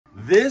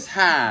This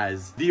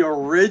has the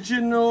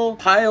original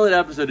pilot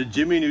episode of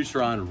Jimmy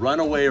Neutron,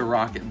 Runaway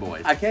Rocket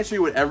Boys. I can't show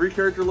you what every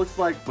character looks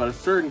like, but a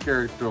certain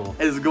character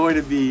is going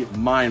to be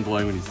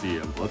mind-blowing when you see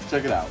him. Let's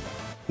check it out.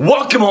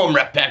 Welcome home,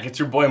 Rat Pack. It's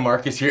your boy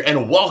Marcus here,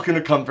 and welcome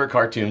to Comfort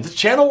Cartoons, a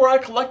channel where I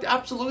collect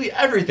absolutely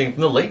everything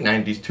from the late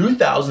 90s,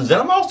 2000s, and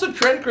I'm also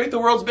trying to create the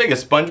world's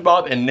biggest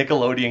Spongebob and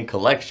Nickelodeon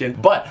collection.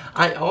 But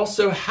I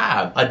also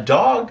have a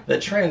dog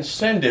that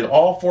transcended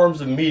all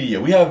forms of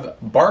media. We have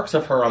barks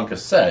of her on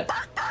cassette.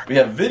 We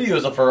have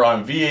videos of her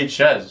on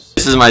VHS.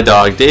 This is my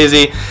dog,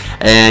 Daisy,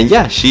 and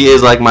yeah, she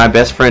is like my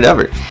best friend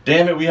ever.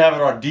 Damn it, we have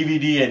it on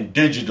DVD and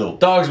digital.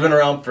 Dog's been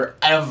around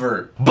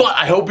forever. But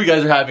I hope you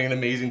guys are having an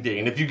amazing day,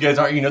 and if you guys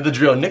aren't, you know the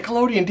drill.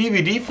 Nickelodeon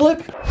DVD flip?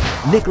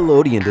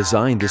 Nickelodeon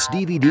designed this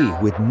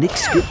DVD with Nick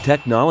Skip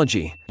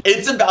technology.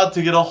 It's about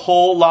to get a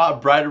whole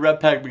lot brighter, Red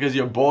Pack, because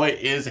your boy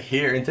is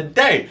here. And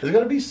today is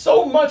going to be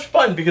so much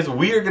fun because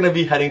we are going to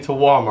be heading to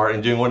Walmart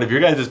and doing one of your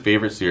guys'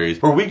 favorite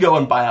series where we go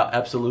and buy out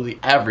absolutely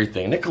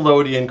everything.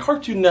 Nickelodeon,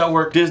 Cartoon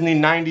Network, Disney,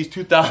 90s,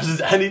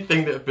 2000s,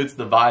 anything that fits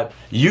the vibe.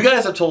 You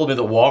guys have told me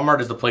that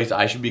Walmart is the place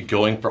I should be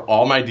going for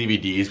all my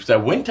DVDs because I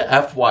went to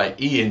FYE,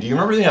 and do you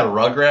remember they had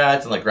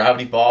Rugrats and like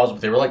Gravity Falls,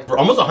 but they were like for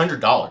almost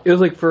 $100. It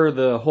was like for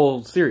the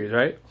whole series,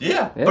 right?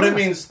 Yeah. But I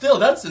mean, still,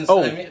 that's insane.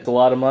 Oh, I mean, it's a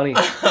lot of money.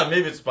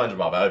 Maybe it's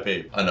SpongeBob. I would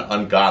pay an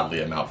ungodly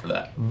amount for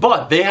that.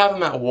 But they have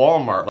them at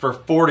Walmart for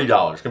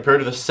 $40 compared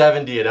to the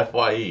 $70 at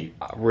FYE.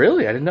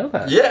 Really? I didn't know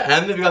that. Yeah,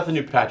 and they've got the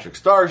new Patrick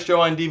Star show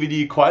on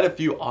DVD. Quite a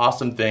few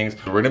awesome things.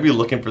 We're going to be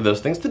looking for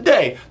those things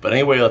today. But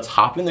anyway, let's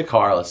hop in the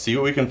car. Let's see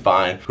what we can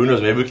find. Who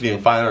knows? Maybe we can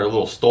even find our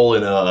little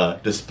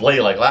stolen display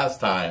like last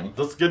time.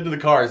 Let's get into the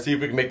car and see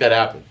if we can make that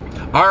happen.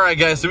 Alright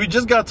guys, so we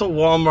just got to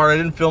Walmart. I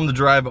didn't film the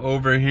drive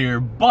over here,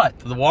 but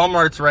the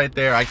Walmart's right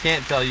there. I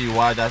can't tell you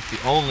why that's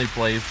the only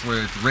place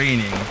where it's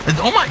raining.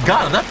 Oh my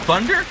god, is that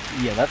thunder?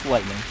 Yeah, that's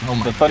lightning. Oh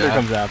my The thunder god.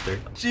 comes after.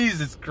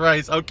 Jesus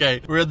Christ.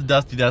 Okay, we're at the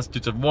Dusty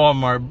Dusters of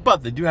Walmart,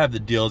 but they do have the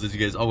deals, as you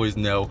guys always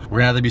know. We're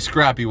gonna have to be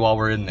scrappy while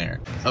we're in there.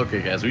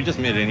 Okay guys, we just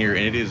made it in here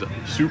and it is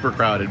super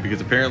crowded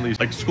because apparently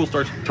like school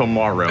starts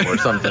tomorrow or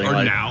something. Or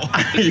like, now.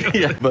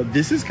 Yeah, but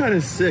this is kind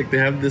of sick. They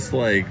have this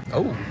like,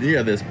 oh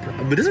yeah, this,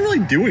 but it doesn't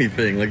really do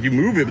anything. Like you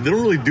move it, but they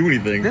don't really do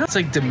anything. It's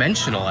like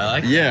dimensional. I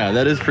like. Yeah,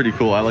 that is pretty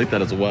cool. I like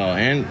that as well.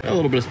 And a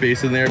little bit of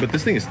space in there, but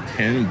this thing is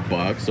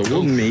 $10, so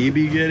we'll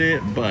maybe get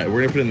it, but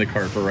we're gonna put it in the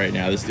cart for right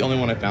now. This is the only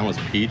one I found was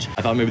Peach.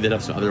 I thought maybe they'd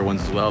have some other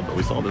ones as well, but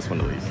we saw this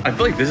one at least. I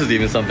feel like this is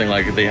even something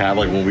like they had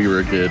like when we were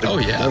a kid. Oh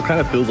yeah. That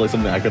kind of feels like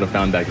something I could have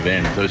found back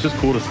then. So it's just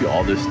cool to see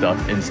all this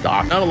stuff in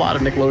stock. Not a lot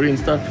of Nickelodeon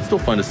stuff, it's still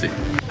fun to see.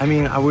 I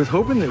mean, I was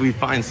hoping that we'd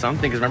find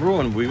something, because remember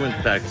when we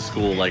went back to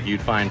school, like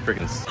you'd find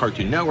freaking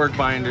Cartoon Network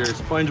binders,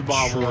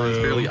 SpongeBob ones,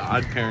 Fairly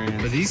Odd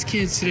Parents. But these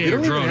kids today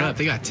are grown up.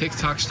 They got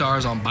TikTok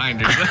stars on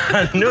binders.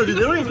 No, dude,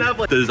 they don't even have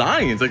like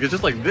designs. Like it's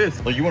just like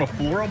this. Like you want a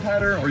floral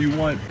pattern, or you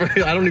want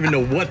I don't even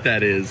know what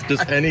that is.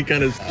 Just any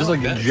kind of just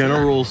like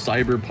general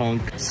cyberpunk.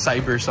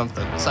 Cyber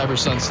something. Cyber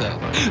sunset.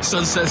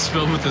 Sunset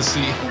spelled with a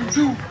C.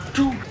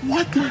 Dude,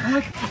 what the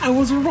heck? I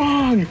was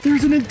wrong.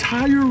 There's an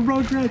entire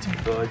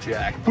Rugrats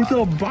Jack. with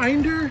a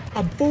binder,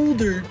 a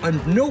folder, a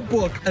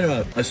notebook, and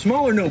a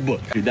smaller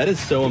notebook. Dude, that is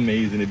so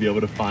amazing to be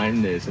able to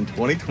find this in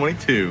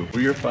 2022.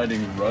 We are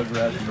finding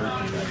Rugrats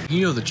merchandise.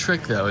 You know the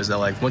trick though is that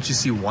like once you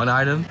see one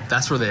item,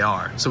 that's where they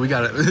are. So we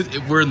gotta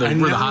we're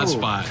the hot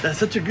spot. That's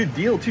such a good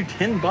deal too.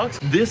 $10.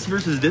 This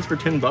versus this for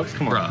 $10.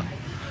 Come on. Bruh.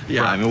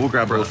 Yeah, I mean, we'll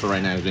grab both for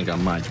right now because we ain't got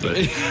much, but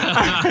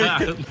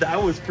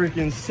that was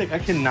freaking sick. I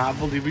cannot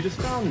believe we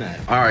just found that.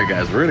 All right,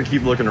 guys, we're going to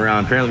keep looking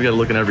around. Apparently, we got to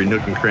look in every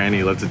nook and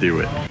cranny. Let's do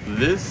it.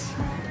 This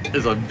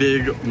is a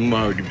big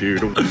mug,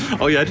 dude.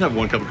 Oh, yeah, I just have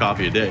one cup of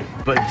coffee a day.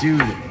 But,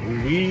 dude,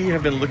 we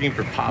have been looking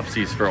for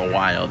Popsies for a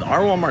while.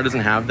 Our Walmart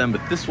doesn't have them,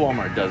 but this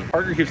Walmart does.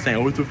 Parker keeps saying,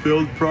 oh, it's a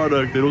failed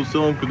product. They don't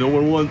sell them because no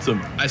one wants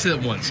them. I said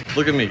it once.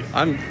 Look at me.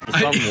 I'm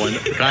someone,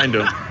 kind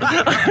of.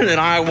 And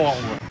I want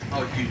one.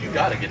 Oh, dude, you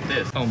gotta get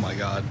this. Oh my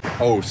god.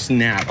 Oh,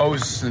 snap. Oh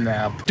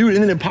snap. Dude,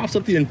 and then it pops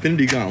up the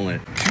Infinity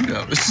Gauntlet.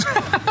 Kudos.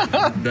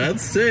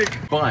 That's sick.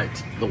 But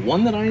the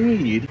one that I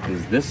need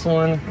is this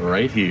one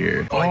right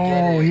here.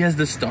 Oh, he has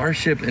the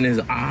starship in his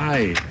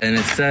eye. And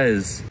it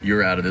says,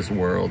 you're out of this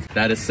world.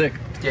 That is sick.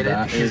 Get it?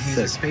 That Because is he's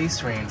sick. a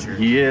space ranger.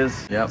 He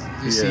is. Yep.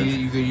 You see,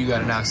 you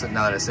got it now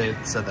that I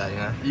said that, you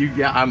know?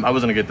 Yeah, I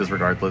was gonna get this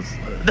regardless.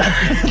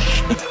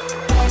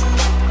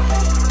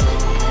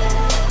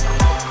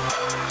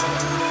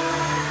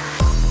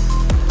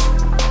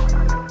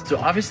 So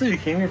obviously we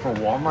came here for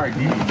Walmart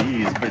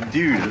DVDs, but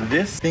dude,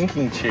 this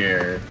thinking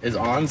chair is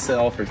on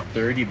sale for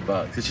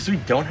 $30. It's just we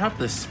don't have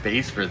the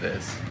space for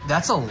this.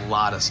 That's a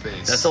lot of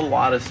space. That's a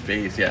lot of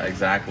space, yeah,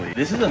 exactly.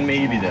 This is a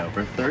maybe though.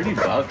 For $30,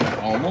 I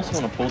almost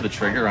want to pull the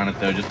trigger on it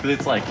though, just because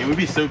it's like, it would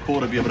be so cool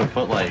to be able to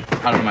put like,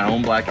 I don't know, my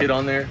own black kid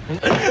on there.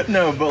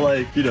 No, but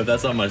like, you know,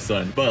 that's not my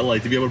son. But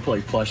like, to be able to put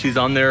like plushies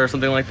on there or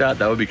something like that,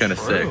 that would be kind of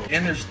sick.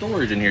 And there's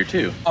storage in here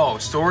too. Oh,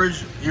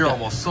 storage? You're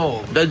almost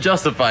sold. That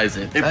justifies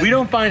it. If we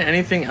don't find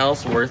anything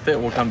else worth it,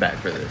 we'll come back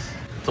for this.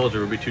 Told you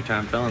we'll be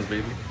two-time felons,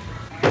 baby.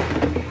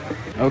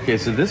 Okay,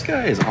 so this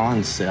guy is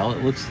on sale,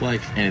 it looks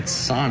like, and it's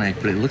Sonic,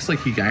 but it looks like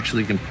he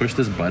actually can push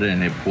this button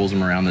and it pulls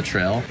him around the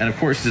trail. And of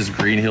course, this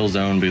Green Hill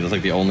Zone, because it's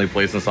like the only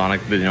place in Sonic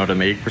that they know how to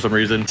make for some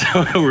reason.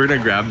 So we're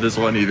gonna grab this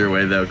one either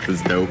way though,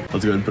 because it's dope.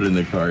 Let's go ahead and put it in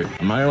the cart.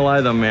 I'm not gonna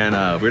lie though, man,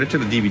 we're gonna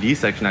check the DVD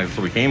section. That's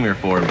what we came here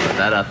for, but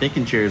that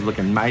thinking chair is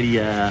looking mighty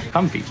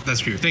comfy.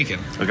 That's what you're thinking.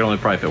 I can only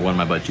probably fit one of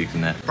my butt cheeks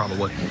in that.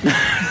 Probably.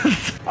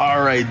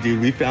 All right,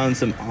 dude, we found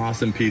some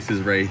awesome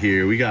pieces right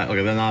here. We got,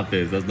 okay, that's not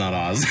this, that's not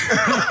Oz.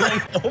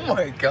 Oh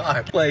my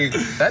God. Like,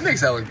 that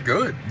makes that look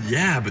good.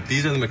 Yeah, but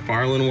these are the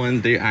McFarlane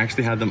ones. They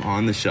actually have them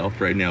on the shelf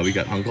right now. We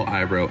got Uncle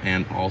Eyebrow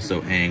and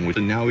also Aang, which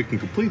now we can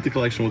complete the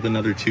collection with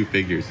another 2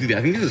 figures. Dude,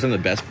 I think these are some of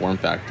the best form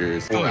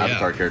factors for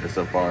Avatar characters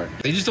so far.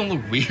 They just don't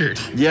look weird.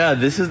 Yeah,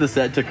 this is the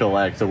set to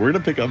collect. So we're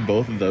gonna pick up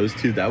both of those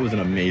 2. That was an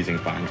amazing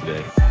find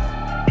today.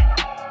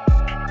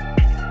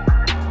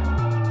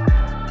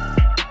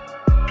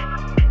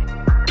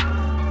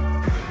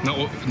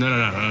 No.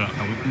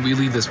 We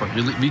leave this one.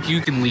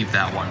 You can leave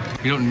that one.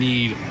 You don't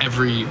need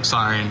every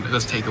sign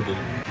that's takeable.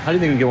 How do you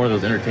think we get one of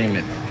those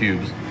entertainment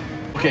cubes?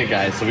 Okay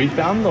guys, so we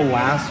found the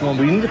last one.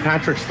 We need the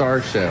Patrick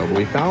Star show, but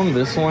we found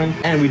this one.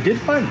 And we did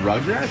find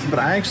Rugrats, but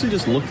I actually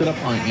just looked it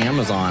up on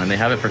Amazon and they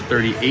have it for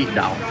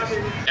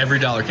 $38. Every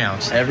dollar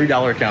counts. Every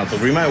dollar counts.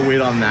 So we might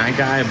wait on that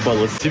guy, but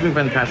let's see if we can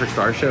find the Patrick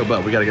Star show.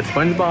 But we gotta get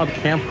SpongeBob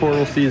Camp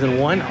Coral Season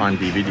 1 on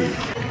DVD.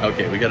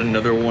 Okay, we got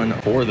another one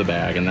for the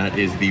bag, and that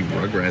is the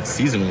Rugrats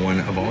Season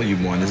 1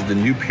 Volume 1. This is the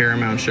new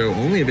Paramount show,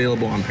 only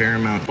available on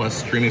Paramount Plus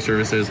streaming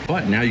services,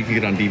 but now you can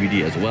get it on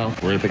DVD as well.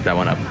 We're gonna pick that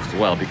one up as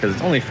well because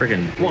it's only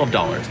freaking $12.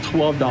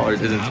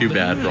 $12 isn't too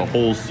bad for a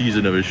whole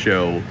season of a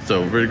show.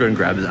 So we're gonna go and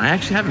grab this. I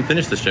actually haven't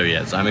finished the show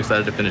yet, so I'm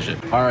excited to finish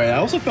it. All right, I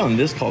also found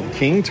this called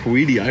King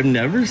Tweety. I've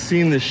never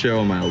seen this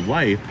show in my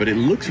life, but it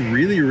looks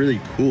really, really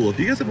cool. If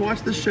you guys have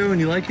watched this show and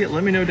you like it,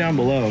 let me know down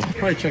below.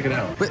 Probably check it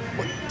out. What?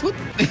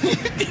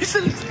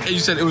 You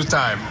said it was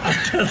time.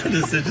 The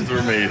decisions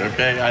were made,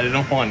 okay? I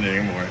didn't want it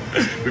anymore.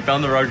 We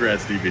found the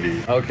Rugrats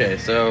DVD. Okay,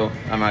 so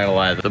I'm not gonna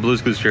lie, the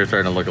Blue's Clues chair is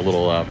starting to look a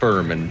little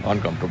firm and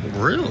uncomfortable.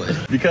 Really?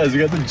 Because we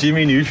got the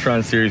Jimmy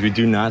Neutron series we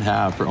do not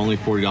have for only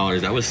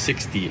 $40. That was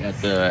 $60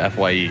 at the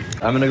FYE.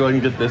 I'm gonna go ahead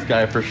and get this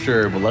guy for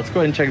sure, but let's go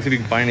ahead and check and see if we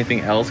can find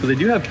anything else, because they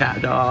do have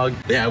Cat Dog,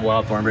 they have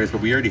Wild Thornberries,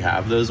 but we already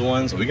have those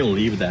ones, so we can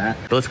leave that.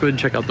 But let's go ahead and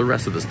check out the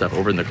rest of the stuff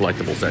over in the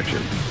collectible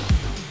section.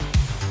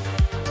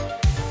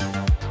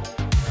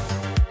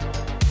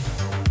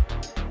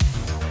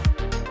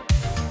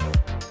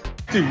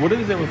 Dude, what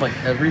is it with like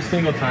every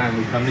single time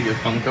we come to get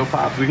Funko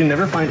Pops, we can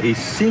never find a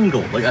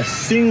single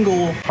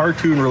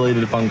cartoon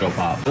related Funko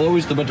Pop. It's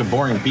always a bunch of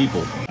boring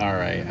people. All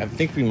right, I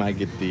think we might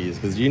get these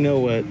because you know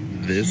what?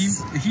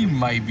 He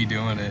might be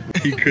doing it.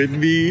 He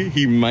could be,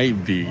 he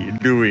might be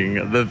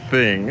doing the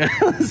thing.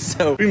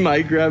 So we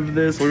might grab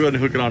this. We're going to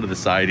hook it onto the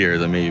side here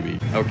as a maybe.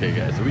 Okay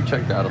guys, so we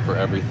checked out for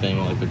everything,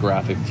 like the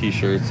graphic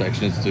t-shirt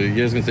sections. So you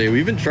guys can say,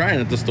 we've been trying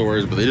at the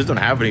stores, but they just don't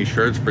have any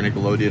shirts for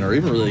Nickelodeon or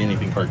even really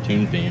anything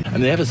cartoon themed. I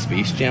mean, they have a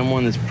Space Jam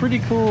one that's pretty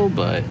cool,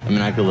 but I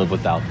mean, I could live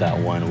without that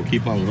one. We'll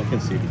keep on looking,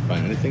 see if we can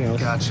find anything else.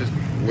 Gotcha.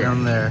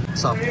 Down there.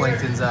 Saw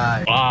Plankton's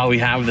eye. Oh, we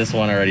have this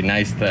one already.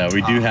 Nice though.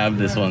 We do have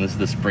this one. This is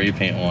the spray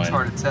paint one. It's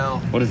hard to tell.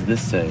 What does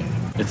this say?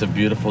 It's a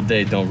beautiful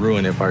day. Don't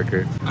ruin it,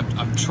 Parker.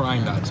 I'm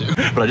trying not to.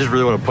 But I just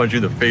really want to punch you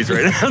in the face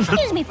right now.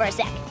 Excuse me for a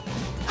sec.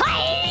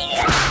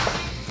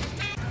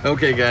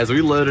 Okay guys,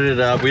 we loaded it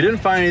up. We didn't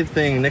find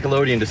anything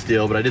Nickelodeon to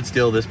steal, but I did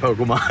steal this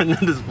Pokemon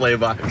display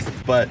box.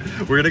 But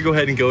we're gonna go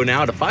ahead and go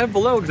now to Five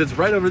Below because it's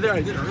right over there.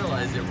 I didn't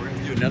realize it. We're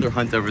gonna do another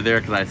hunt over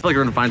there because I feel like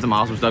we're gonna find some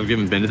awesome stuff. We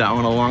haven't been to that one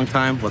in a long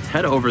time. Let's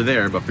head over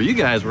there. But for you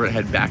guys, we're gonna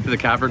head back to the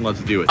cavern.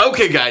 Let's do it.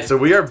 Okay guys, so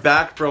we are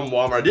back from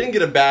Walmart. I didn't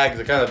get a bag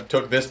because I kind of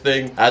took this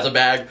thing as a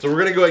bag. So we're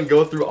gonna go ahead and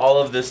go through all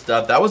of this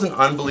stuff. That was an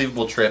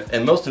unbelievable trip.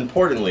 And most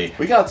importantly,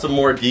 we got some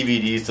more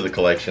DVDs to the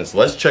collection. So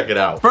let's check it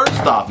out.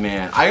 First off,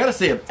 man, I gotta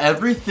say of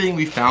everything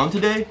we found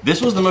today, this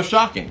was the most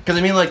shocking. Because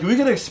I mean, like, we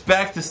could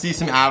expect to see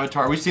some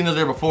Avatar. We've seen those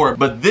there before.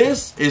 But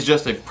this is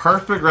just a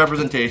perfect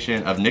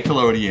representation of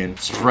Nickelodeon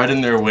spreading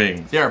their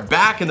wings. They are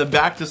back in the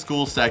back to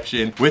school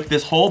section with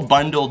this whole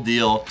bundle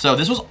deal. So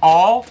this was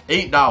all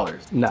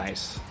 $8.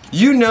 Nice.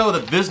 You know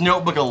that this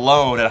notebook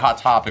alone at Hot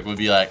Topic would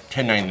be like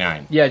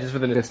 $10.99. Yeah, just for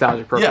the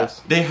nostalgic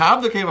purpose. Yeah, they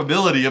have the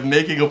capability of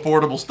making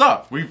affordable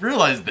stuff. We've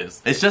realized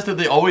this. It's just that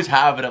they always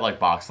have it at like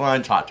Box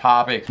Lunch, Hot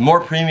Topic, more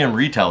premium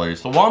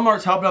retailers. So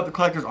Walmart's helping out the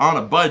collectors on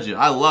a budget.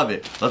 I love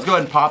it. Let's go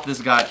ahead and pop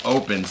this guy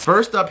open.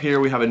 First up here,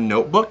 we have a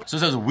notebook. So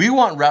it says, we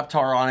want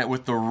Reptar on it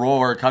with the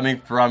roar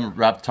coming from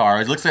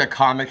Reptar. It looks like a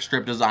comic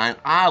strip design.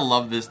 I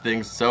love this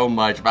thing so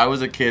much. If I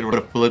was a kid, I would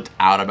have flipped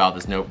out about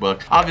this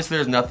notebook. Obviously,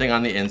 there's nothing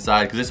on the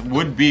inside because this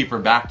would be for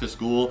back to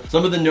school.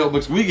 Some of the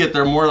notebooks we get,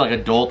 they're more like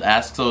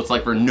adult-esque, so it's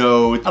like for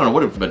notes. I don't know,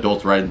 what if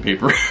adults write in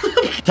paper?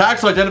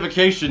 Tax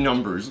identification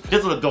numbers.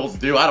 That's what adults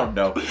do. I don't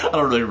know. I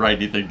don't really write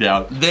anything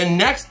down. Then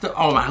next,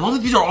 oh my, I love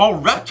that these are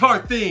all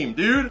Reptar themed,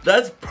 dude.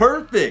 That's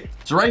perfect.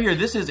 So right here,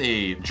 this is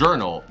a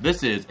journal.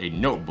 This is a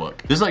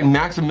notebook. This is like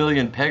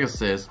Maximilian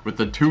Pegasus with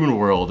the Toon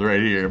World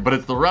right here, but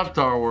it's the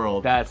Reptar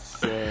world. That's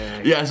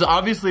sick. Yeah, so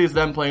obviously it's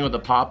them playing with the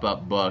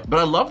pop-up book, but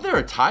I love their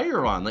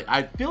attire on. Like,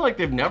 I feel like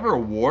they've never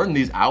worn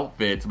these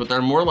outfits, but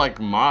they're more like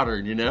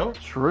modern, you know?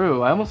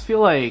 True. I almost feel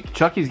like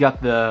Chucky's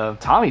got the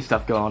Tommy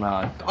stuff going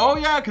on. Oh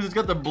yeah, because it's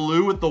got the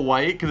blue with the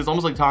white, because it's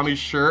almost like Tommy's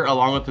shirt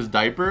along with his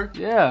diaper.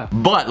 Yeah.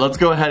 But let's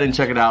go ahead and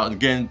check it out.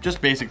 Again,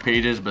 just basic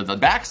pages, but the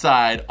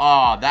backside,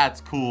 oh,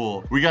 that's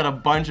cool. We got a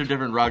bunch of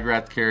different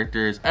Rugrats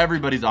characters.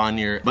 Everybody's on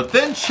here. But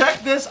then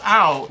check this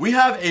out. We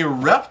have a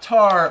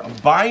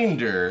Reptar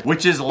binder,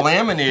 which is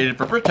laminated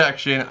for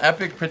protection.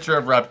 Epic picture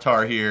of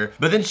Reptar here.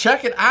 But then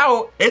check it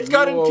out. It's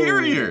got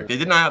interior. They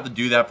did not have to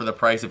do that for the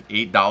price of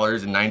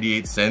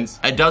 $8.98.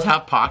 It does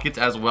have pockets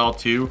as well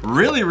too.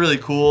 Really, really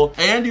cool.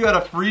 And you got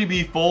a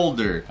freebie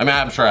folder. I mean,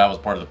 I'm sure that was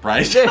part of the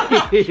price. Yeah,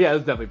 that's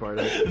definitely part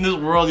of it. In this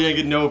world, you ain't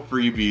get no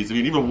freebies. I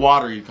mean, even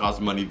water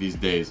costs money these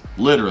days.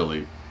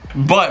 Literally.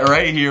 But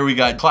right here we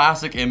got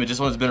classic image. This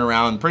one's been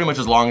around pretty much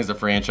as long as the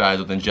franchise,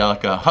 with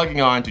Angelica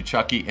hugging on to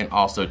Chucky and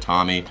also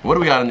Tommy. What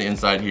do we got on the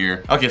inside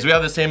here? Okay, so we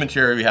have the same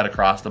interior we had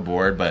across the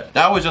board, but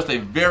that was just a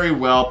very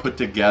well put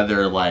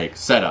together like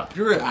setup. If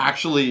you're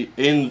actually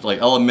in like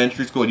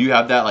elementary school and you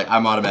have that, like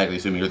I'm automatically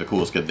assuming you're the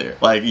coolest kid there.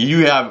 Like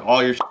you have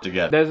all your shit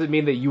together. That doesn't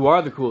mean that you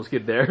are the coolest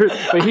kid there,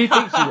 but he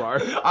thinks you are.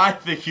 I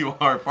think you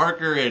are.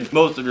 Parker and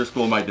most of your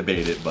school might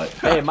debate it, but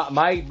hey,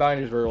 my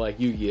binders were like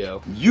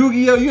Yu-Gi-Oh.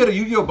 Yu-Gi-Oh? You had a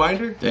Yu-Gi-Oh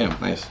binder? Damn,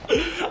 nice.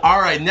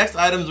 Alright, next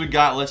items we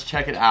got, let's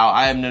check it out.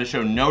 I am going to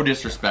show no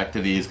disrespect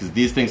to these because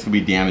these things can be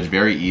damaged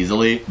very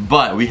easily.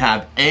 But we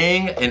have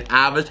Aang in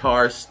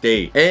Avatar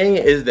State. Aang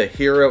is the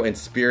hero and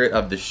spirit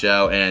of the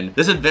show, and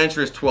this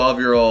adventurous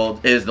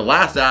 12-year-old is the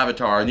last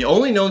Avatar and the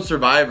only known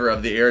survivor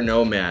of the air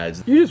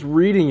nomads. You're just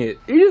reading it.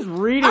 You're just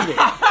reading it.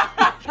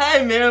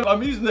 Hey man,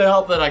 I'm using the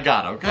help that I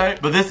got, okay?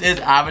 But this is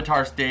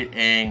Avatar State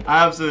Aang.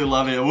 I absolutely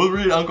love it. We'll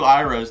read Uncle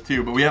Iroh's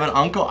too, but we have an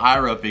Uncle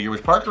Iroh figure,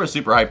 which Parker was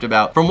super hyped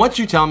about. From what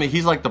you tell me,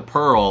 he's like the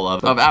Pearl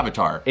of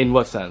Avatar. In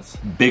what sense?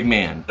 Big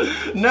man.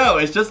 No,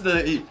 it's just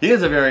that he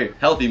is a very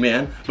healthy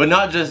man, but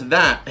not just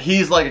that.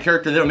 He's like a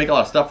character they don't make a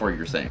lot of stuff for,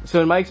 you're saying.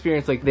 So in my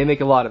experience, like they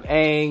make a lot of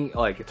Aang,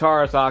 like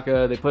Katara,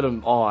 Sokka, they put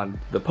them on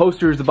the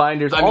posters, the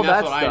binders, I mean, all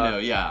that's that what stuff. I know,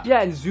 yeah.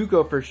 Yeah, and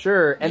Zuko for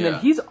sure. And then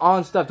he's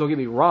on stuff, don't get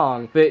me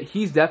wrong, but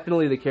he's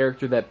definitely the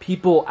character that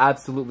people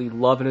absolutely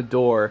love and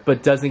adore,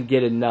 but doesn't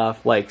get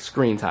enough like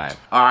screen time.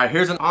 Alright,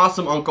 here's an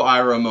awesome Uncle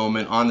Iroh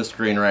moment on the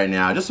screen right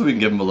now, just so we can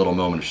give him a little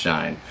moment of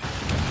shine.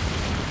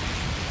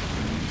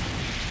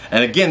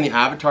 And again, the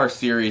Avatar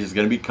series is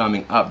going to be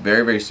coming up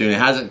very, very soon. It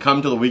hasn't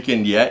come to the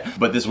weekend yet,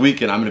 but this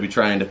weekend I'm going to be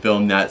trying to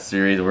film that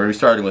series. We're going to be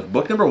starting with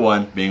book number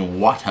 1 being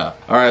Wata.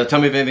 Alright,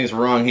 tell me if anything's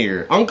wrong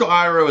here. Uncle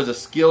Iroh is a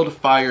skilled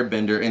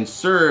firebender and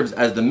serves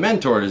as the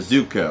mentor to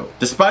Zuko.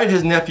 Despite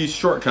his nephew's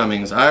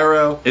shortcomings,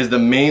 Iroh is the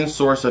main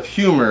source of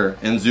humor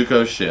in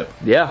Zuko's ship.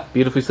 Yeah,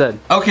 beautifully said.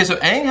 Okay, so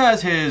Aang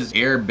has his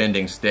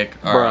airbending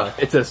stick. Bruh,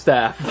 it's a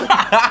staff.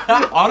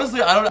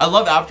 Honestly, I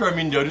love Avatar, I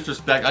mean no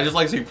disrespect. I just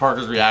like seeing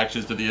Parker's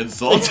reactions to the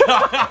insult.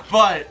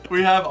 But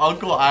we have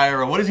Uncle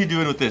Iroh. What is he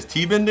doing with this?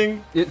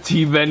 Tea-bending?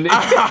 Tea-bending?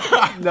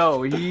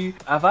 No, if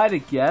I had to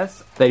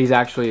guess, that he's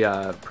actually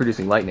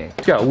producing lightning.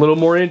 It got a little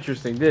more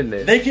interesting, didn't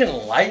it? They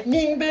can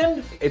lightning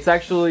bend? It's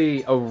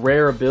actually a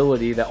rare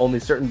ability that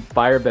only certain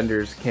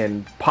firebenders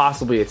can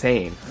possibly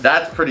attain.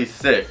 That's pretty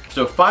sick.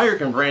 So if fire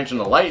can branch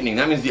into lightning,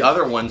 that means the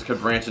other ones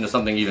could branch into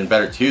something even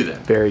better too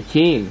then. Very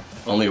keen.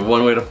 Only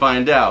one way to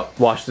find out.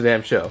 Watch the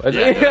damn show.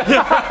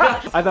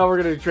 Yeah. I thought we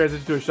were going to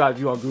transition to a shot of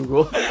you on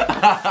Google.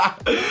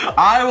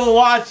 I will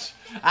watch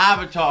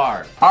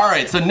Avatar.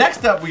 Alright, so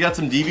next up we got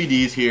some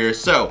DVDs here.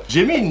 So,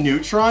 Jimmy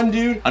Neutron,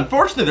 dude.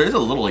 Unfortunately, there is a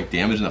little like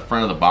damage in the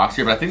front of the box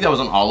here, but I think that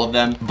was on all of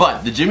them.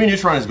 But the Jimmy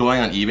Neutron is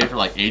going on eBay for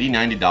like $80,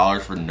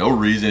 $90 for no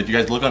reason. If you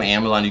guys look on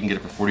Amazon, you can get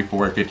it for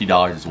 $44 and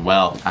 $50 as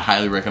well. I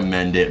highly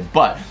recommend it.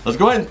 But let's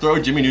go ahead and throw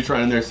Jimmy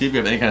Neutron in there, see if we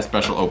have any kind of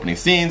special opening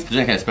scenes, if there's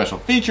any kind of special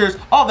features,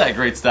 all that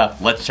great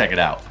stuff. Let's check it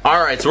out.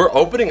 Alright, so we're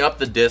opening up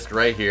the disc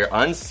right here,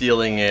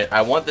 unsealing it.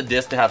 I want the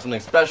disc to have something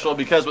special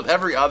because with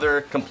every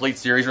other complete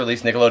series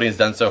release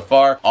Nickelodeon's done so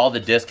far, all the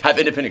discs have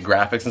independent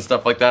graphics and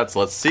stuff like that, so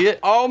let's see it.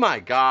 Oh my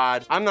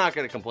god, I'm not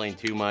gonna complain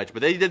too much,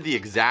 but they did the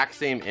exact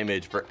same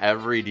image for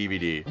every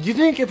DVD. Do you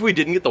think if we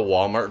didn't get the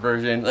Walmart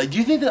version, like, do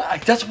you think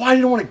that that's why I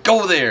didn't want to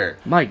go there?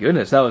 My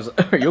goodness, that was,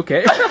 are you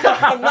okay?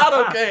 I'm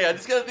not okay, I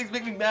just got things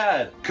make me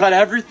mad. Cut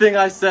everything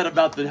I said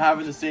about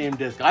having the same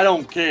disc. I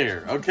don't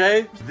care,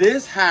 okay?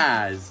 This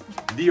has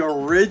the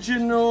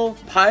original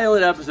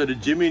pilot episode of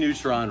Jimmy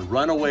Neutron,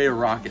 Runaway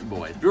Rocket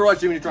Boys. If you ever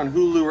watch Jimmy Neutron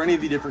Hulu or any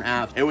of the different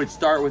apps, it would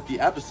start with the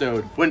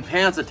episode when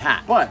Pants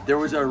attack. But there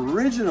was an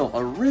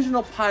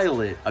original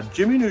pilot of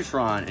Jimmy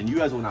Neutron, and you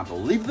guys will not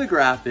believe the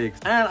graphics.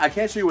 And I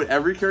can't show you what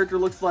every character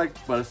looks like,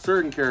 but a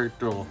certain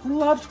character who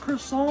loves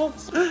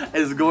croissants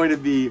is going to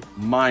be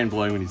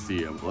mind-blowing when you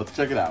see him. Let's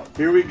check it out.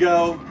 Here we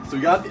go. So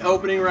we got the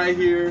opening right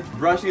here,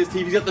 brushing his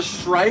teeth. He's got the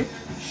striped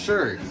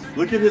shirt.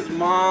 Look at his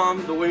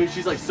mom, the way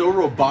she's like so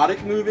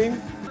robotic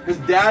moving. His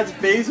dad's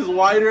face is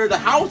wider. The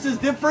house is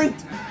different.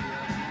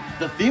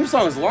 The theme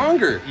song is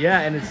longer.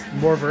 Yeah, and it's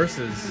more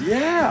verses.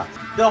 Yeah.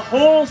 The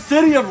whole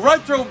city of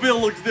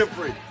Retroville looks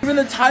different. Even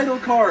the title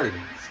card.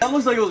 That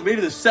looks like it was made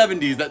in the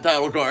 70s, that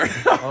title card.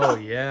 Oh,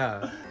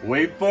 yeah.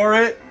 Wait for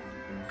it.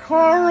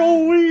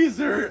 Carl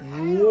Weezer.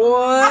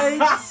 What?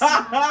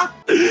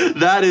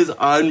 That is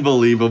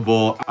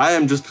unbelievable. I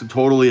am just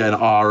totally in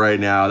awe right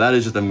now. That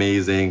is just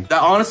amazing.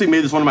 That honestly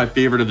made this one of my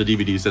favorite of the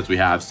DVD sets we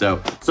have.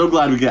 So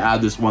glad we could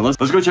add this one.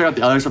 Let's go check out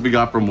the other stuff we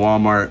got from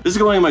Walmart. This is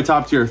going in my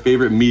top tier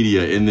favorite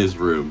media in this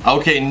room.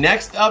 Okay,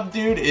 next up,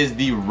 dude, is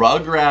the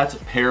Rugrats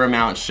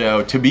Paramount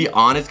show. To be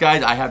honest,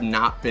 guys, I have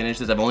not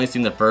finished this. I've only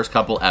seen the first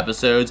couple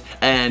episodes.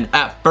 And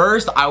at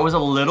first, I was a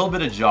little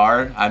bit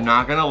ajar. I'm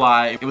not gonna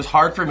lie. It was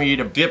hard for me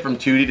to get from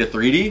 2D to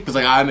 3D because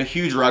like I'm a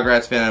huge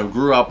Rugrats fan. I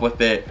grew up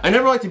with it. I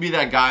never like to be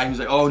that guy who's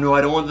like, oh no,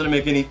 I don't want them to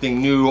make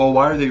anything new. Oh,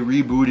 why are they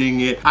rebooting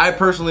it? I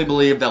personally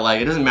believe that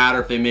like it doesn't matter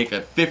if they make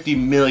a 50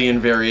 million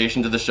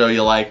variation to the show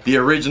you like. The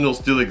original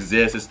still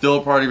exists. It's still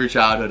a part of your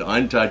childhood,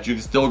 untouched. You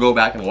can still go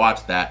back and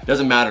watch that.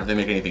 Doesn't matter if they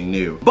make anything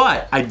new.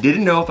 But I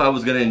didn't know if I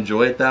was gonna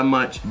enjoy it that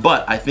much.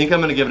 But I think I'm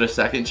gonna give it a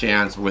second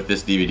chance with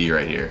this DVD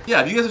right here.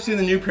 Yeah, if you guys have seen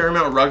the new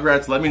Paramount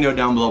Rugrats, let me know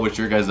down below what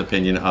your guys'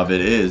 opinion of it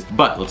is.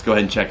 But let's go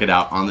ahead and check it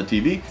out on the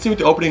TV. See what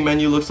the opening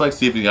menu looks like,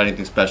 see if we got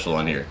anything special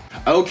on here.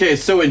 Okay,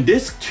 so in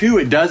disc 2,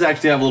 it does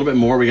actually have a little bit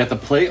more. We got the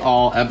play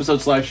all,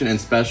 episode selection, and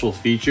special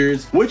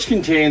features, which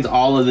contains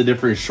all of the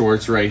different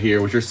shorts right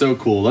here, which are so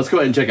cool. Let's go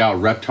ahead and check out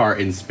Reptar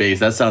in Space.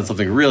 That sounds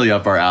something really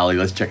up our alley.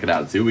 Let's check it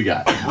out and see what we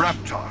got.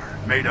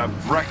 Reptar made a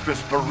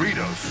breakfast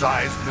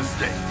burrito-sized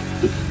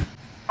mistake.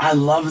 I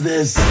love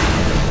this.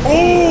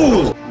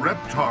 Oh!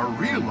 Reptar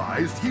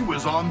realized he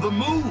was on the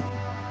moon.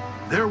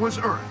 There was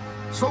Earth,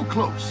 so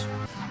close.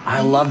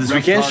 I love this.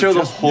 We can't show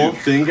the whole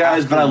thing,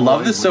 guys, but I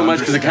love this so much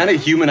because it kind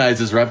of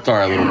humanizes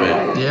Reptar a little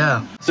bit.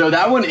 Yeah. So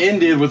that one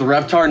ended with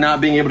Reptar not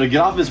being able to get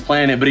off his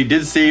planet, but he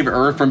did save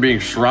Earth from being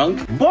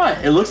shrunk.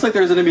 But it looks like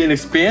there's going to be an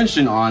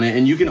expansion on it,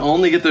 and you can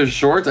only get those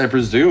shorts, I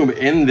presume,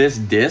 in this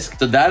disc.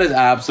 So that is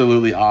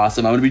absolutely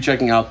awesome. I'm going to be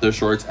checking out those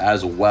shorts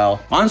as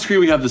well. On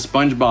screen, we have the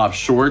Spongebob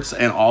shorts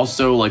and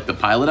also like the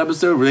pilot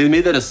episode where they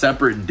made that a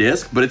separate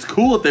disc, but it's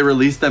cool that they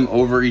released them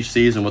over each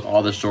season with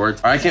all the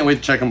shorts. I can't wait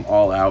to check them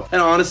all out.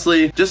 And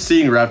honestly, just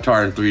seeing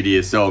Reptar in 3D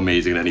is so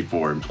amazing in any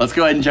form. Let's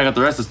go ahead and check out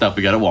the rest of the stuff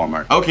we got at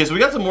Walmart. Okay, so we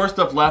got some more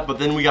stuff left, but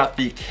then we got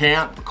the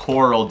Camp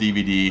Coral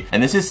DVD,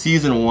 and this is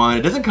season 1.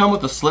 It doesn't come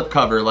with the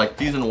slipcover like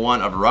season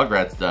 1 of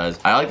Rugrats does.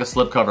 I like the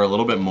slipcover a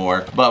little bit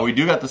more, but we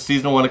do got the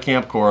season 1 of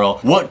Camp Coral.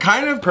 What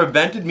kind of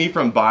prevented me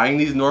from buying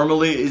these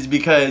normally is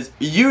because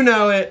you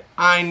know it,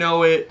 I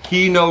know it,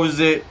 he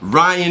knows it,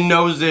 Ryan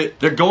knows it.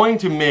 They're going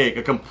to make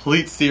a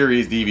complete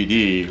series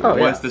DVD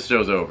once this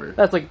show's over.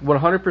 That's like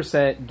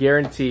 100%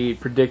 guaranteed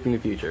predicting the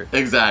future.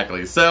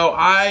 Exactly. So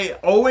I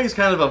always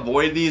kind of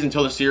avoid these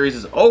until the series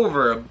is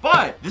over,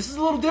 but this is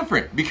a little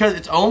different because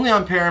it's only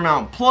on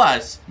Paramount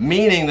Plus,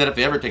 meaning that if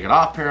they ever take it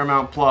off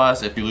Paramount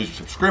Plus, if you lose your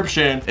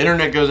subscription,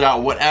 internet goes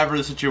out, whatever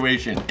the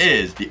situation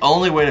is, the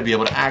only way to be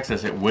able to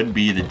access it would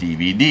be the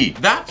DVD.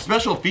 That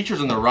special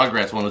features in the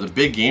Rugrats one was a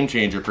big game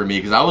changer for me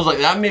because I was like,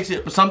 that makes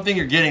it something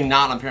you're getting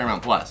not on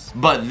Paramount Plus.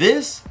 But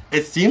this,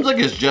 it seems like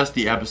it's just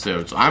the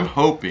episode, so I'm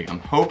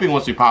hoping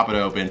once we pop it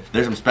open,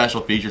 there's some special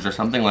features or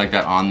something like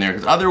that on there,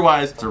 because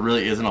otherwise, there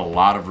really isn't a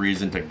lot of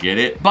reason to get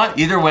it. But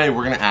either way,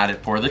 we're gonna add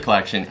it for the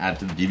collection, add it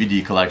to the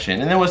DVD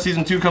collection, and then when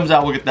season 2 comes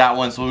out, we'll get that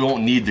one, so we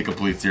won't need the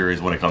complete series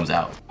when it comes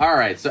out. All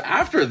right, so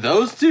after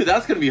those two,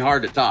 that's gonna be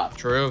hard to top.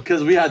 True.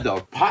 Because we had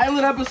the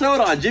pilot episode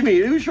on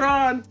Jimmy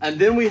Neutron, and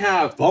then we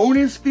have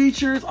bonus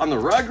features on the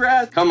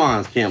Rugrats. Come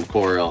on, Camp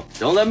Coral.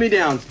 Don't let me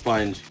down,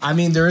 Sponge. I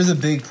mean, there is a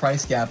big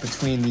price gap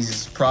between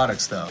these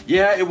products, though.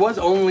 Yeah, it was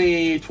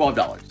only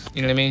 $12.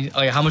 You know what I mean?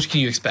 Like, how much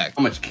can you expect?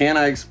 How much can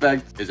I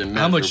expect is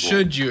immeasurable. How much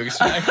should you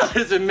expect?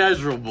 It's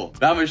immeasurable.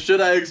 How much should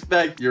I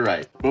expect? You're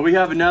right. But we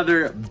have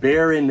another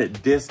barren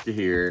disc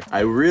here.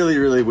 I really,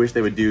 really wish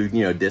they would do,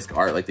 you know, disc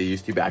art like they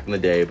used to back in the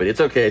day, but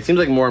it's okay. It seems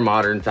like more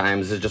modern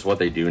times. This is just what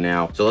they do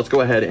now. So let's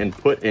go ahead and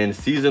put in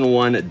season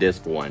 1,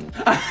 disc 1.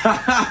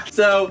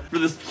 So for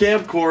this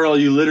Camp Coral,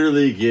 you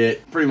literally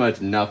get pretty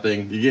much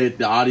nothing. You get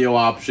the audio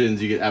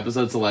options, you get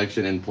episode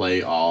selection, and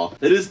play all.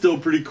 It is still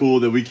pretty cool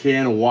that we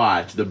can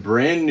watch the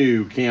brand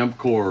new Camp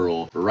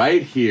Coral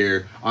right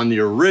here on the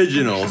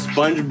original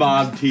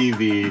SpongeBob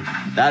TV.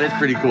 That is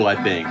pretty cool,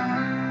 I think.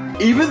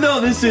 Even though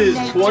this is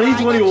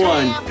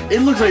 2021,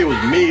 it looks like it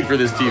was made for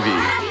this TV.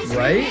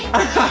 Right?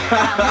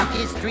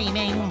 Is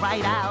streaming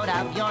right out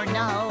of your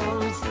nose.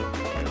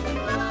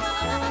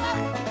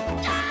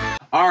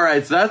 All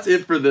right, so that's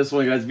it for this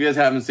one, guys. If you guys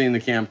haven't seen the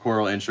Camp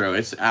Coral intro,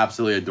 it's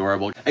absolutely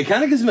adorable. It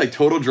kind of gives me like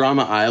Total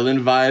Drama Island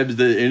vibes,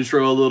 the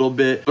intro a little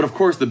bit, but of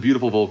course the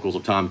beautiful vocals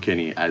of Tom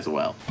Kenny as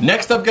well.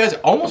 Next up, guys,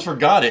 almost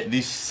forgot it,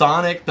 the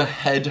Sonic the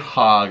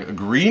Hedgehog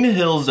Green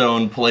Hill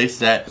Zone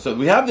playset. So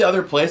we have the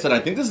other playset. I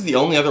think this is the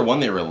only other one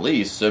they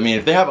released. So I mean,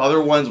 if they have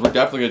other ones, we're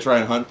definitely gonna try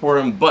and hunt for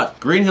them, but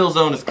Green Hill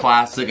Zone is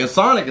classic, and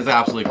Sonic is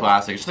absolutely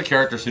classic. It's just a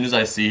character, as soon as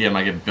I see him,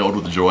 I get filled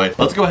with joy.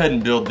 Let's go ahead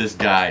and build this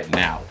guy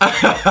now.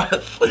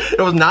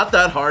 was not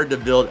that hard to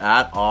build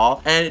at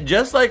all. And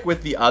just like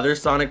with the other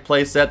Sonic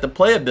playset, the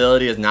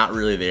playability is not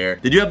really there.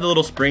 They do have the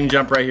little spring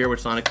jump right here,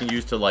 which Sonic can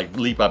use to like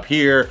leap up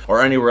here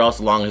or anywhere else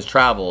along his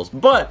travels.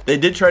 But they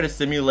did try to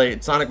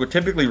simulate, Sonic would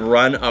typically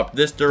run up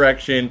this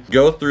direction,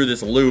 go through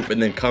this loop,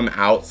 and then come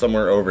out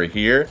somewhere over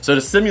here. So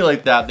to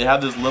simulate that, they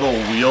have this little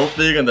wheel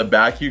thing in the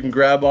back you can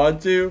grab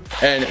onto.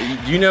 And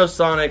do you know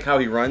Sonic how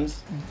he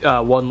runs?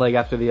 One leg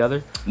after the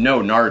other? No,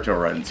 Naruto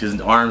runs. His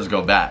arms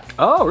go back.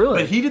 Oh,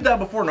 really? But he did that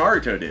before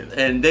Naruto did.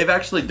 And they've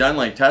actually done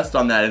like tests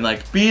on that, and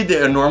like speed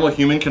that a normal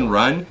human can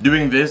run,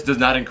 doing this does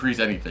not increase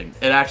anything.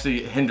 It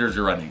actually hinders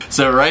your running.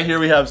 So right here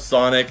we have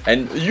Sonic,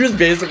 and you just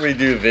basically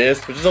do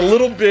this, which is a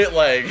little bit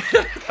like,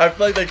 I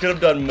feel like they could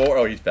have done more.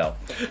 Oh, he fell.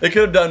 They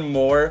could have done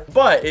more,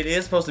 but it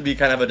is supposed to be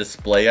kind of a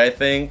display, I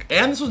think.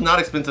 And this was not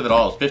expensive at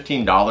all. It's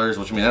 $15,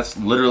 which I mean, that's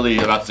literally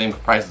about the same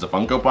price as a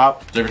Funko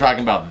Pop. So if you're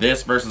talking about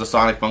this versus a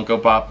Sonic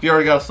Funko Pop, if you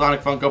already got a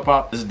Sonic Funko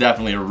Pop, this is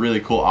definitely a really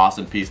cool,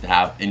 awesome piece to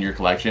have in your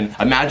collection.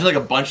 Imagine like a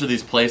bunch of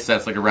these play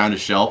sets like around a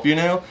shelf, you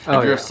know?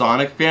 If you're a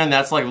Sonic fan,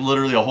 that's like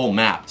literally a whole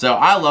map. So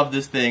I love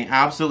this thing,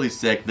 absolutely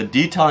sick. The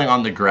detailing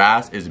on the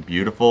grass is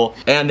beautiful.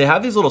 And they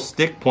have these little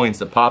stick points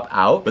that pop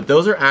out, but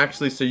those are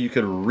actually so you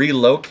could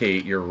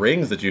relocate your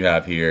rings that you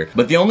have here.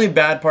 But the only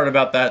bad part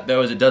about that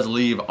though is it does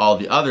leave all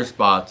the other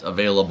spots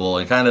available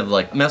and kind of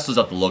like messes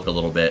up the look a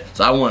little bit.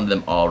 So I wanted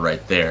them all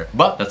right there.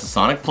 But that's a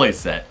Sonic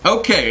playset.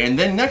 Okay, and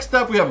then next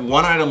up we have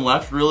one item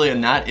left really,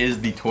 and that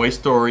is the Toy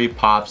Story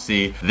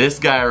Popsy. This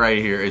guy right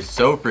here is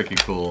so freaking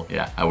cool.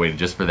 Yeah, I waited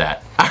just for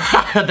that.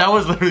 That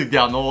was literally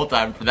down the whole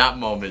time for that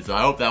moment, so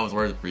I hope that was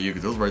worth it for you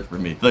because it was worth it for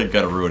me. I feel like I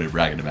gotta ruin it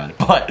bragging about it.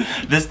 But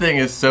this thing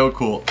is so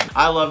cool.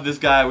 I love this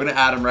guy. We're gonna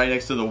add him right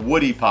next to the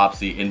Woody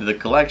Popsy into the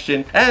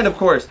collection. And of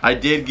course, I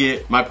did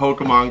get my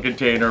Pokemon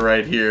container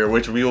right here,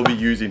 which we will be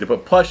using to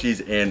put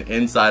plushies in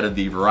inside of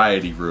the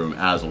variety room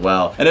as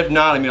well. And if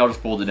not, I mean, I'll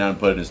just fold it down and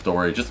put it in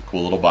storage. Just a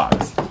cool little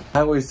box. I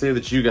always say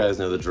that you guys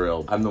know the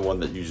drill. I'm the one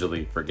that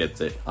usually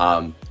forgets it.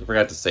 I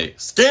forgot to say,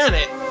 scan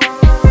it!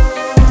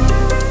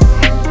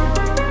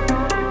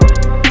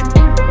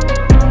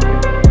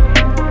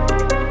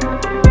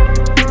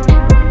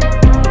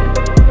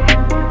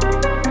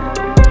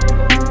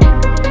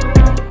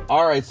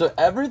 Alright, so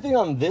everything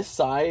on this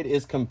side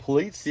is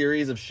complete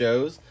series of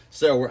shows.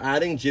 So we're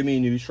adding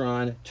Jimmy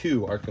Neutron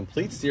to our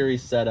complete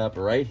series setup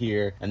right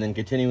here, and then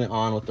continuing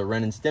on with the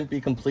Ren and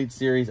Stimpy complete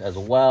series as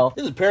well.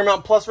 This is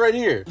Paramount Plus right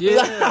here.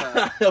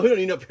 Yeah. We don't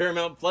need no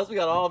Paramount Plus, we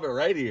got all of it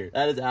right here.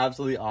 That is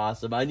absolutely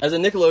awesome. As a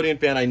Nickelodeon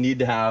fan, I need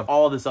to have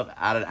all of this stuff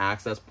at an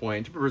access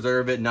point to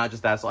preserve it, not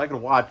just that, so I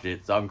can watch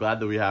it. So I'm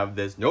glad that we have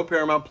this. No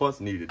Paramount Plus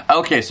needed.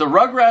 Okay, so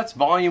Rugrats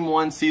Volume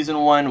 1, Season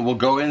 1 will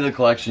go into the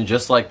collection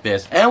just like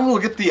this, and we'll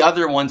get the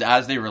other ones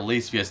as they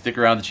release. If you guys stick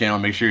around the channel,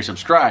 make sure you're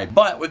subscribed.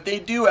 But if they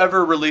do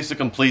ever release a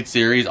complete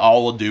series,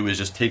 all we'll do is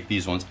just take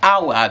these ones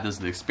out. We'll add this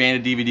to the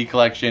expanded DVD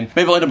collection.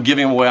 Maybe I'll end up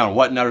giving them away on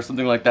Whatnot or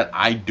something like that.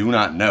 I do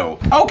not know.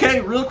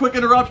 Okay, real quick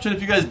interruption.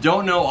 If you guys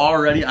don't know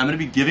already, I'm going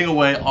to be giving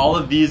away all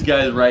of these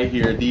guys right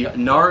here. The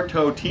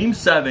Naruto Team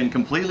 7,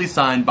 completely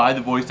signed by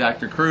the voice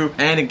actor crew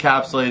and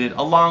encapsulated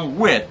along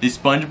with the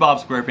SpongeBob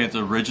SquarePants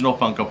original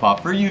Funko Pop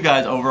for you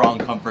guys over on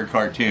Comfort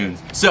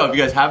Cartoons. So if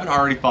you guys haven't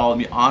already followed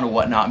me on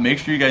Whatnot, make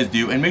sure you guys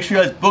do, and make sure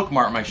you guys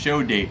bookmark my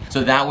show date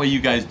so that way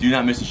you guys do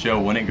not miss a show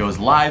when it goes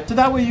live. So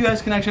that way you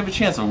guys can actually have a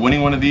chance of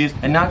winning one of these.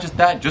 And not just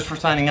that, just for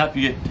signing up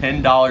you get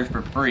 $10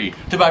 for free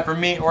to buy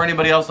from me or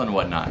anybody else on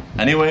Whatnot.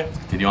 Anyway, let's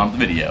continue on with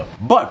the video.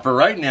 But for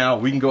right now,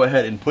 we can go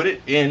ahead and put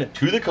it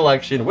into the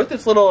collection with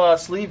this little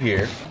sleeve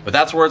here. But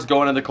that's where it's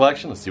going in the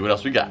collection. Let's see what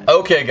else we got.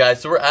 Okay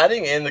guys, so we're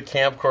adding in the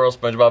Camp Coral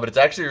SpongeBob, but it's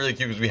actually really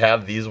cute because we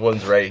have these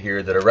ones right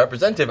here that are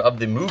representative of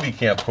the movie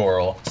Camp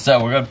Coral.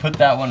 So we're gonna put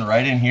that one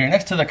right in here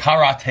next to the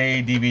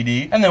Karate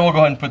DVD, and then we'll go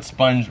ahead and put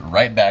Sponge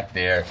right back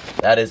there.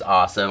 That is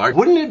awesome.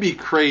 Wouldn't it be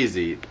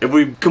crazy if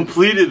we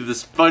completed the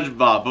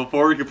SpongeBob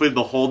before we completed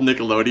the whole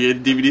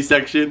Nickelodeon DVD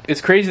section?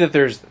 It's crazy that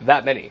there's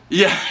that many.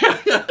 Yeah,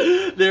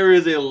 there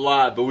is a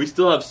lot, but we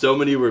still have so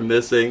many we're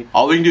missing.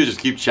 All we can do is just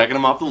keep checking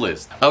them off the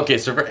list. Okay,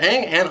 so for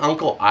Aang and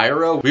Uncle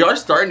Iroh, we are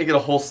starting to get a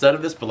whole set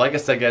of this, but like I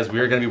said guys, we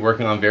are going to be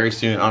working on very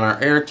soon on our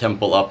air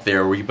temple up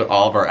there where we put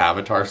all of our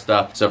Avatar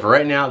stuff. So for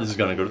right now, this is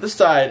going to go to the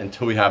side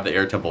until we have the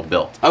air temple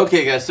built.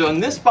 Okay guys, so in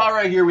this spot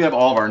right here, we have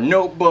all of our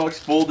notebooks,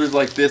 folders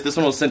like this. This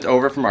one was sent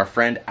over from our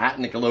friend at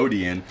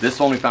Nickelodeon. This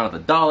one we found at the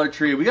Dollar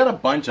Tree. We got a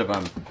bunch of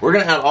them. We're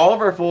going to add all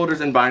of our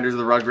folders and binders of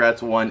the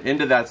Rugrats one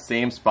into that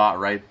same spot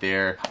right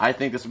there. I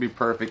think this would be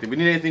perfect. If we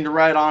need anything to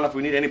write on, if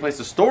we need any place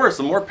to store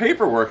some more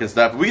paperwork and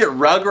stuff, if we get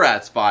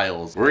Rugrats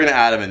files, we're going to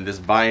add them in this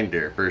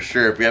binder for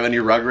sure. If we have any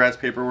Rugrats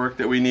paperwork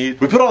that we need,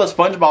 we put all the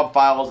SpongeBob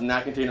files in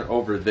that container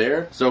over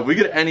there. So if we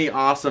get any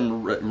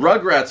awesome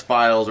Rugrats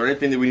files or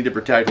anything that we need to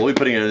protect, we'll be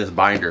putting it in this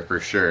binder for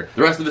sure.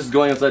 The rest of this is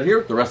going inside here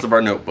with the rest of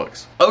our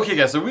notebooks. Okay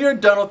guys, so we are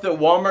done with it.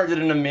 Walmart did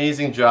an amazing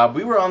amazing job.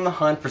 We were on the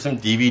hunt for some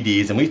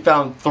DVDs and we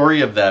found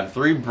 3 of them,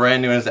 3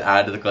 brand new ones to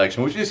add to the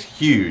collection, which is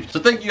huge. So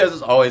thank you guys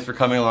as always for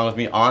coming along with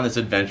me on this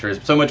adventure.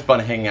 It's so much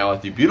fun hanging out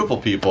with you beautiful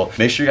people.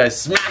 Make sure you guys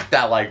smack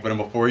that like button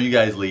before you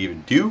guys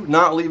leave. Do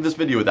not leave this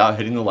video without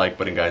hitting the like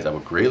button, guys. I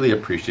would greatly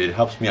appreciate it. It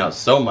helps me out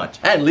so much.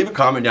 And leave a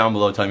comment down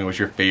below telling me what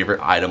your favorite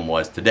item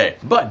was today.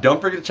 But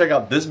don't forget to check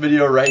out this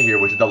video right here,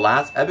 which is the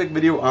last epic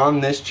video on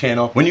this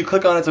channel. When you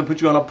click on it, it's gonna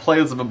put you on a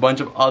playlist of a bunch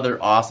of other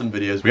awesome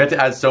videos. We have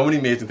to add so many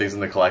amazing things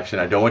in the collection.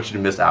 I don't want you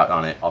to miss out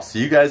on it. I'll see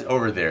you guys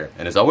over there.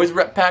 And as always,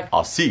 Rep Pack,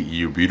 I'll see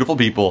you beautiful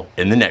people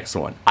in the next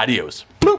one. Adios. Bloop.